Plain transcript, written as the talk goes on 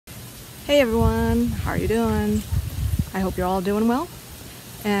Hey everyone, how are you doing? I hope you're all doing well.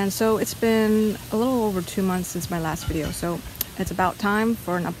 And so it's been a little over 2 months since my last video, so it's about time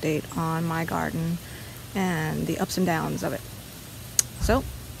for an update on my garden and the ups and downs of it. So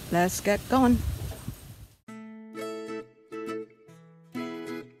let's get going.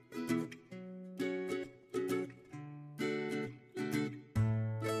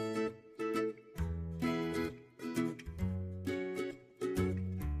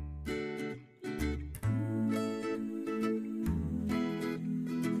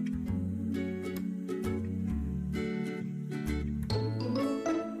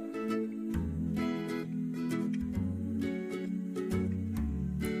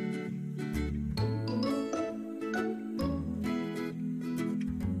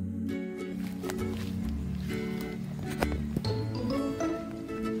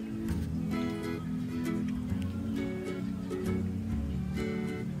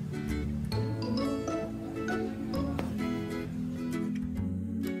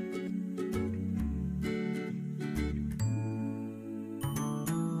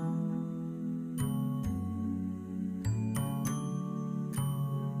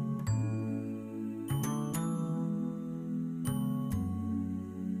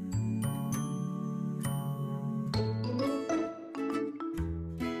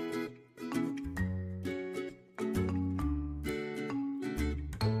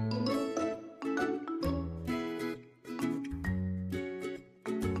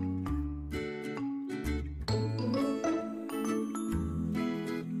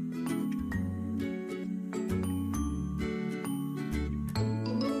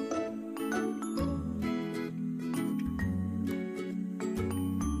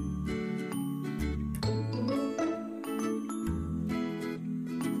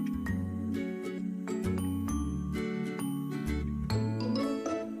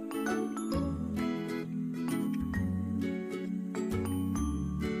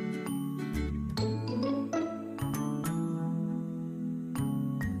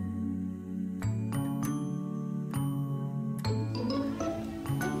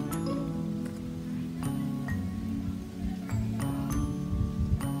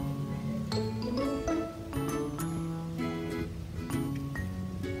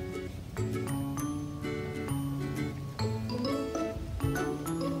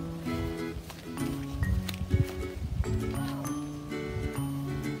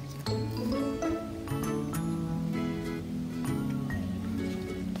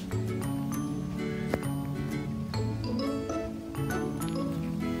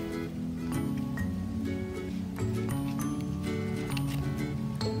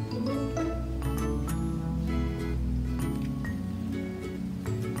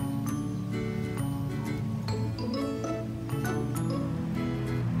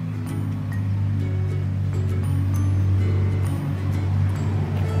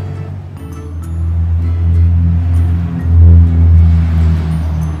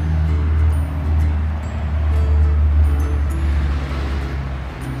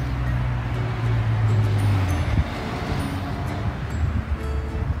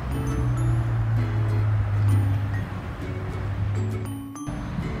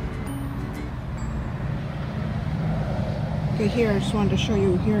 Okay, here I just wanted to show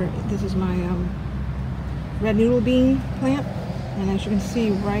you here. This is my red noodle bean plant, and as you can see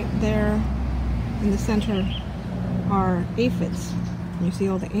right there in the center are aphids. And you see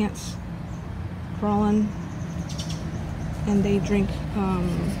all the ants crawling, and they drink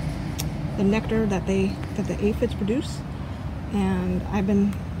the nectar that the aphids produce. And I've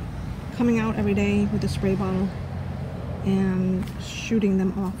been coming out every day with a spray bottle and shooting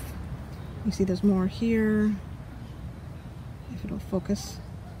them off. You see there's more here, if it'll focus,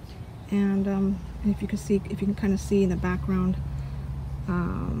 and if you can kind of see in the background,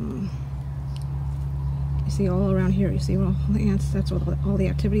 you see all around here, you see all the ants, that's all the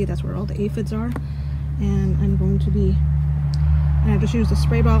activity, that's where all the aphids are. And I'm going to be, and I just use the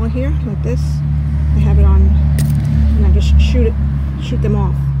spray bottle here like this. I have it on, and I just shoot them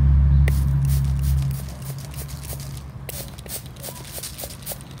off.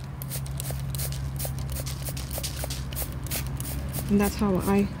 And that's how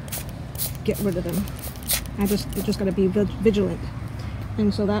I get rid of them. You just got to be vigilant,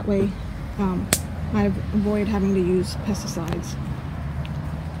 and so that way I avoid having to use pesticides.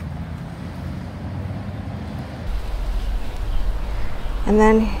 And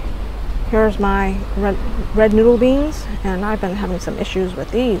then here's my red noodle beans, and I've been having some issues with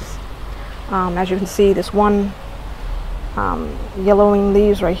these. As you can see, this one yellowing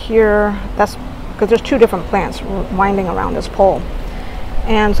leaves right here, that's because there's two different plants winding around this pole.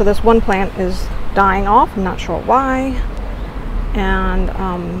 And so this one plant is dying off. I'm not sure why. And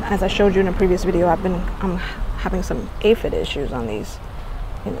as I showed you in a previous video, I'm having some aphid issues on these.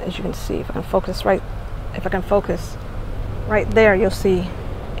 And as you can see, if I can focus right there, you'll see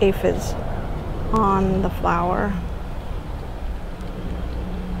aphids on the flower.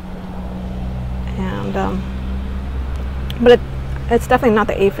 And but it's definitely not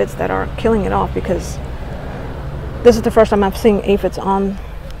the aphids that are killing it off, because this is the first time I've seen aphids on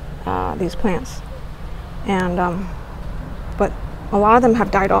these plants. And but a lot of them have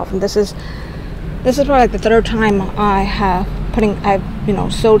died off, and this is probably like the third time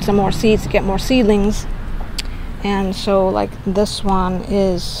I've sowed some more seeds to get more seedlings. And so like this one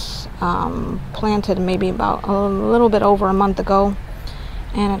is planted maybe about a little bit over a month ago,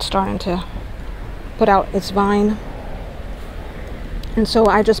 and it's starting to put out its vine. And so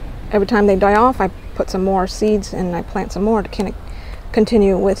I just, every time they die off, I put some more seeds and I plant some more to kind of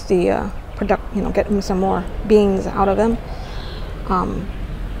continue with the getting some more beans out of them.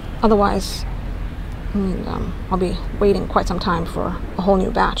 Otherwise, I'll be waiting quite some time for a whole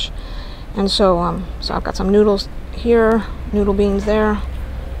new batch. And so, so I've got some noodles here, noodle beans there,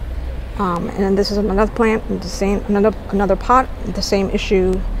 and then this is another plant, the same another pot, the same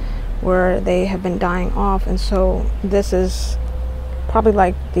issue where they have been dying off. And so this is probably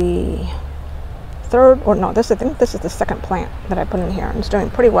like the third, or no, I think this is the second plant that I put in here, and it's doing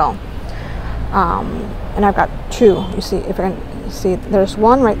pretty well. And I've got two. You see, if I can see, there's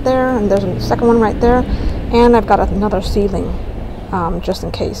one right there, and there's a second one right there, and I've got another seedling just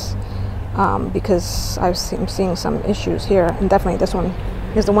in case, because I'm seeing some issues here. And definitely this one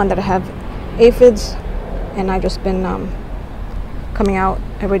is the one that I have aphids, and I've just been coming out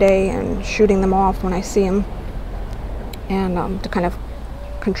every day and shooting them off when I see them, and to kind of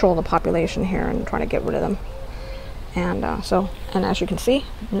control the population here and try to get rid of them. And and as you can see,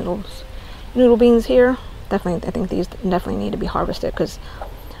 noodle beans here, definitely, I think these definitely need to be harvested, because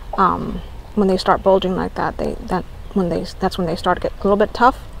when they start bulging like that, that's when they start to get a little bit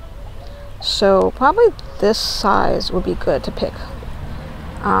tough. So probably this size would be good to pick.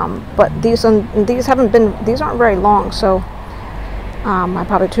 But these aren't very long, so I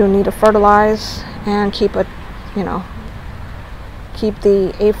probably too need to fertilize and keep the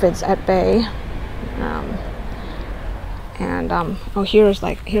aphids at bay.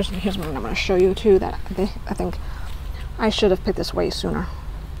 Here's one I'm going to show you too, that I think I should have picked this way sooner.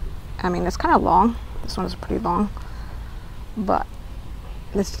 I mean, it's kind of long. This one is pretty long, but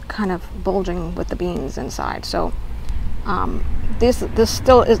it's kind of bulging with the beans inside. So this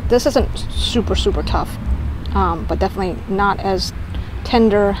isn't super tough, but definitely not as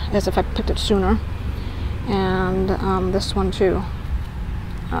tender as if I picked it sooner. And this one too.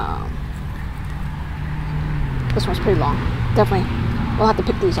 This one's pretty long. Definitely, we'll have to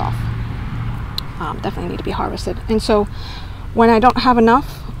pick these off. Definitely need to be harvested. And so, when I don't have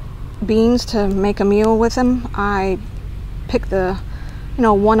enough beans to make a meal with them, I pick the,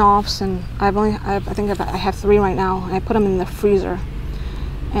 one-offs, and I think I have 3 right now, and I put them in the freezer.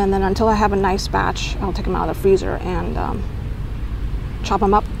 And then until I have a nice batch, I'll take them out of the freezer and chop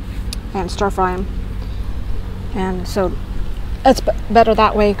them up and stir fry them. And so it's better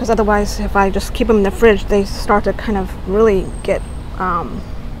that way, because otherwise, if I just keep them in the fridge, they start to kind of really get,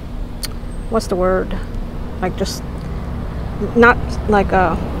 what's the word? Like, just not like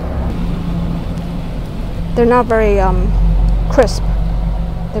they're not very crisp.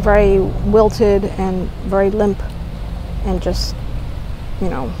 They're very wilted and very limp, and just,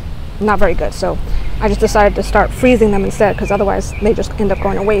 not very good. So I just decided to start freezing them instead, because otherwise they just end up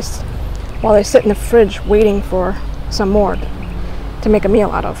going to waste while they sit in the fridge waiting for some more to make a meal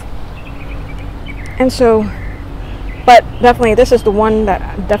out of. And so, but definitely this is the one that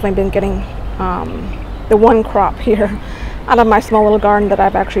I've definitely been getting, the one crop here out of my small little garden that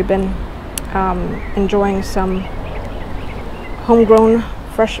I've actually been enjoying some homegrown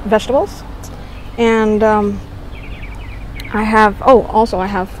fresh vegetables. And I have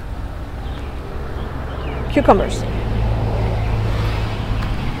cucumbers.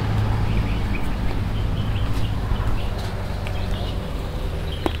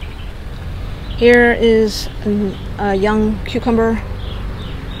 Here is a young cucumber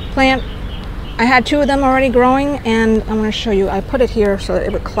plant. I had 2 of them already growing, and I'm going to show you. I put it here so that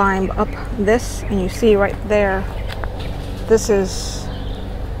it would climb up this, and you see right there, this is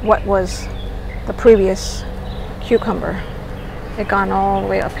what was the previous cucumber. It gone all the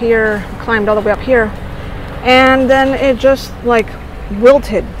way up here, climbed all the way up here, and then it just like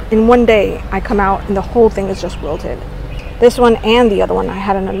wilted in one day. I come out and the whole thing is just wilted. This one and the other one I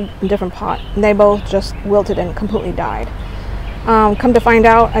had in a different pot, and they both just wilted and completely died. Come to find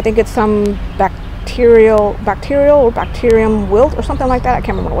out, I think it's some bacterial or bacterium wilt or something like that. I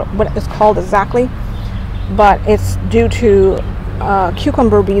can't remember what it's called exactly, but it's due to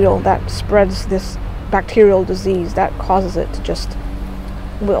cucumber beetle that spreads this bacterial disease that causes it to just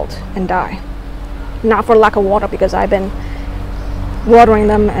wilt and die. Not for lack of water, because I've been watering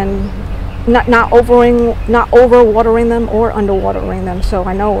them and not over watering them or under watering them, so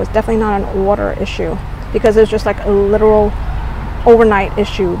I know it's definitely not a water issue, because it's just like a literal overnight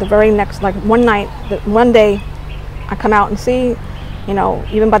issue. The very next, like one day I come out and see, you know,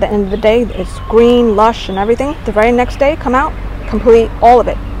 even by the end of the day it's green, lush and everything. The very next day come out, all of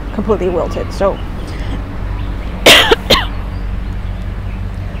it completely wilted. So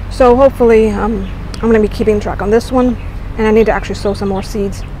so hopefully I'm going to be keeping track on this one, and I need to actually sow some more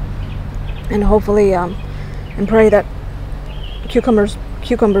seeds, and hopefully and pray that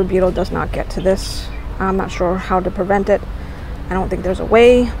cucumber beetle does not get to this. I'm not sure how to prevent it. I don't think there's a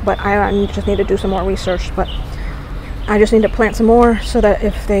way, but I just need to do some more research. But I just need to plant some more so that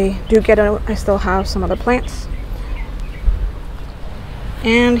if they do get it, I still have some other plants.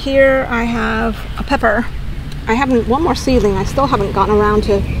 And here I have a pepper. I haven't, one more seedling. I still haven't gotten around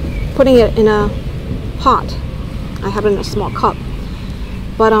to putting it in a pot. I have it in a small cup.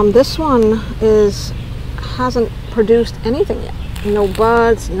 But this one hasn't produced anything yet. No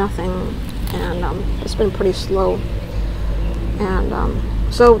buds, nothing, and it's been pretty slow. And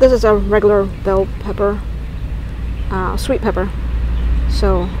so this is a regular bell pepper, sweet pepper.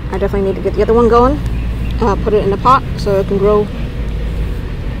 So I definitely need to get the other one going, put it in a pot so it can grow.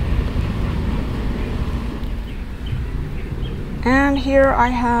 And here I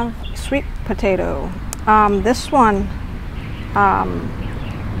have sweet potato. This one,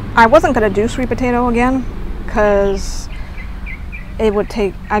 I wasn't going to do sweet potato again because it would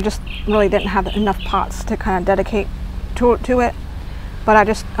take, I just really didn't have enough pots to kind of dedicate to it. But I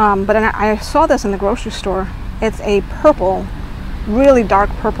just, but then I saw this in the grocery store. It's a purple, really dark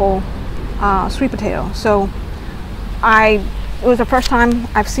purple sweet potato. So it was the first time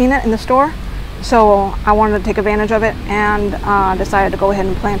I've seen it in the store. So I wanted to take advantage of it and decided to go ahead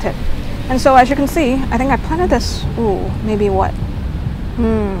and plant it. And so as you can see, I think I planted this, maybe what,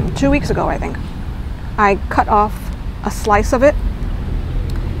 2 weeks ago, I think. I cut off a slice of it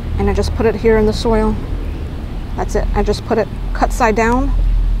and I just put it here in the soil. That's it. I just put it cut side down,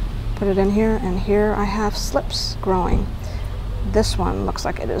 put it in here, and here I have slips growing. This one looks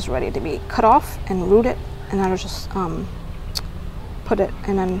like it is ready to be cut off and rooted, and I'll just put it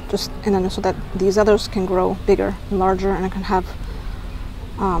and then so that these others can grow bigger and larger, and I can have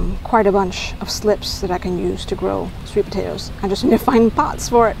quite a bunch of slips that I can use to grow sweet potatoes. I just need to find pots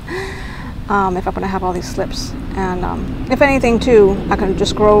for it if I'm going to have all these slips. And if anything too, I can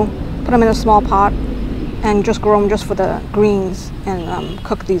just put them in a small pot and just grow them just for the greens and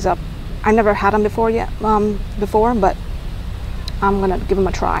cook these up. I never had them before, but I'm going to give them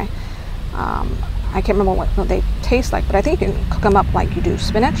a try. I can't remember what they taste like, but I think you can cook them up like you do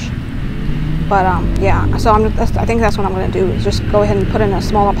spinach. But yeah, so I think that's what I'm going to do, is just go ahead and put in a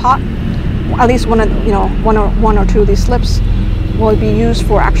smaller pot. At least one or two of these slips will be used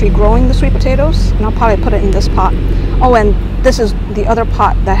for actually growing the sweet potatoes, and I'll probably put it in this pot. Oh, and this is the other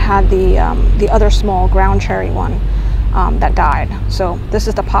pot that had the other small ground cherry one that died. So this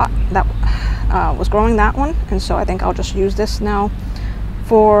is the pot that was growing that one, and so I think I'll just use this now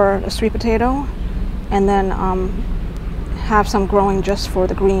for the sweet potato, and then have some growing just for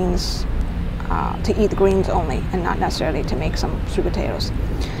the greens, to eat the greens only, and not necessarily to make some sweet potatoes.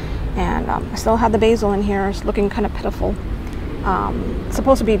 And I still have the basil in here. It's looking kind of pitiful. It's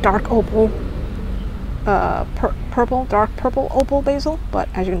supposed to be dark opal, dark purple opal basil, but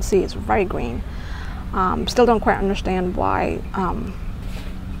as you can see, it's very green. Still don't quite understand why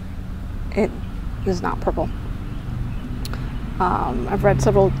it is not purple. I've read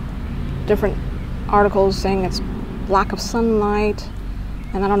several different articles saying it's lack of sunlight,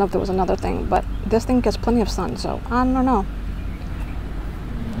 and I don't know if there was another thing, but this thing gets plenty of sun, so I don't know.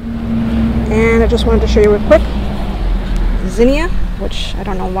 And I just wanted to show you real quick zinnia, which I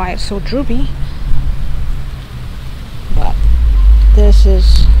don't know why it's so droopy, but this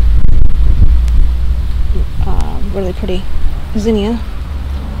is really pretty zinnia,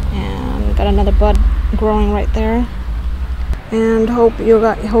 and got another bud growing right there. And hope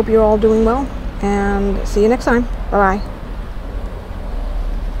you're all doing well, and see you next time. Bye bye.